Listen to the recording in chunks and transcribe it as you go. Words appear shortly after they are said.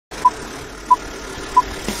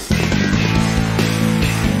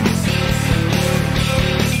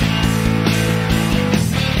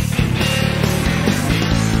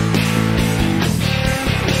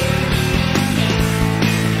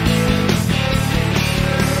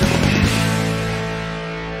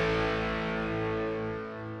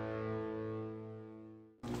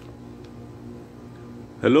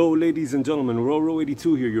Hello ladies and gentlemen,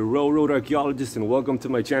 Railroad82 here, your railroad archaeologist, and welcome to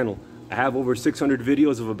my channel. I have over 600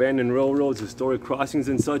 videos of abandoned railroads, historic crossings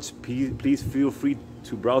and such. Please feel free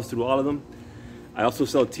to browse through all of them. I also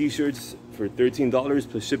sell t-shirts for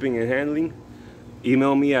 $13 plus shipping and handling.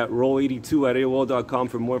 Email me at rail82@aol.com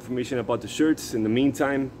for more information about the shirts. In the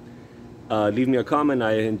meantime, leave me a comment.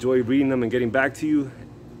 I enjoy reading them and getting back to you.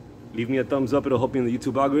 Leave me a thumbs up, it'll help me in the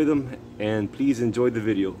YouTube algorithm, and please enjoy the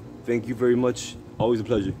video. Thank you very much. Always a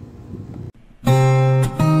pleasure.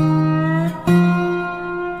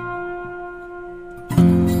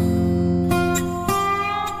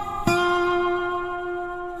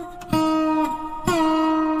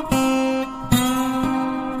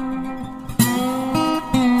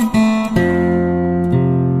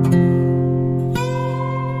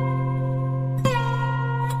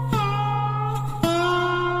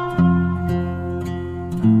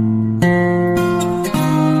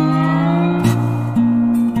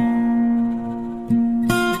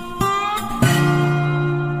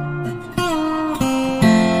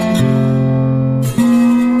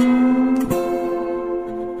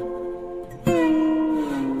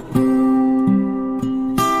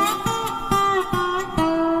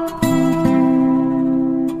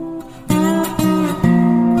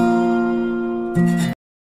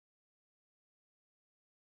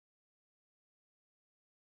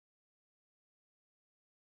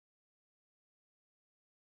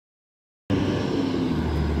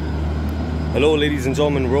 Hello ladies and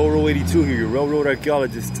gentlemen, Railroad82 here, your railroad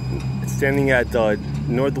archaeologist, standing at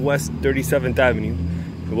Northwest 37th Avenue.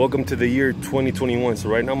 And welcome to the year 2021. So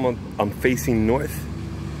right now I'm facing north.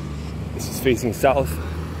 This is facing south.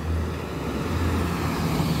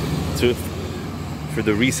 For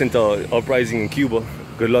the recent uprising in Cuba.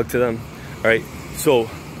 Good luck to them. Alright, so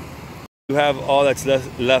you have all that's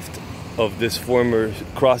left of this former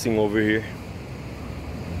crossing over here.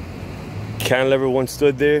 Cantilever once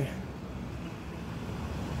stood there.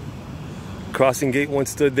 Crossing gate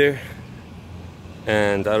once stood there,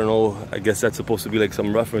 and I don't know, I guess that's supposed to be like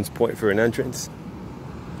some reference point for an entrance.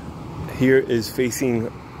 Here is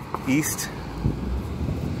facing east,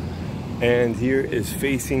 and here is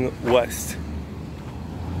facing west.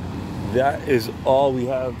 That is all we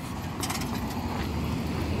have.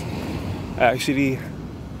 Actually,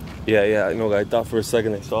 yeah, I know, I thought for a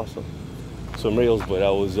second I saw some rails, but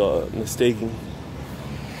I was mistaken.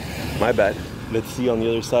 My bad. Let's see on the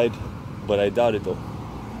other side. But I doubt it though.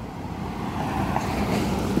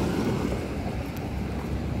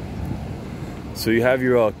 So you have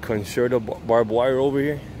your concerta barbed wire over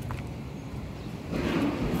here.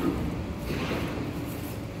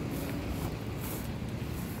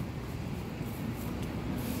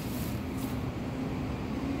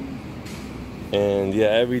 And yeah,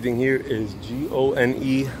 everything here is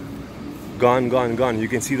G-O-N-E, gone, gone, gone. You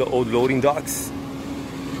can see the old loading docks.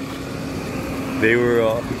 They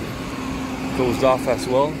were closed off as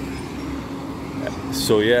well.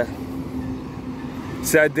 So yeah,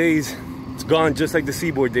 sad days. It's gone just like the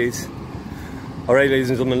Seaboard days. All right, ladies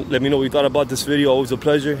and gentlemen, let me know what you thought about this video. Always a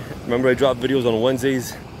pleasure. Remember, I drop videos on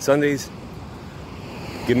Wednesdays, Sundays.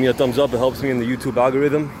 Give me a thumbs up, it helps me in the YouTube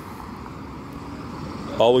algorithm.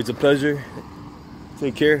 Always a pleasure.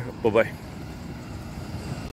 Take care. Bye-bye.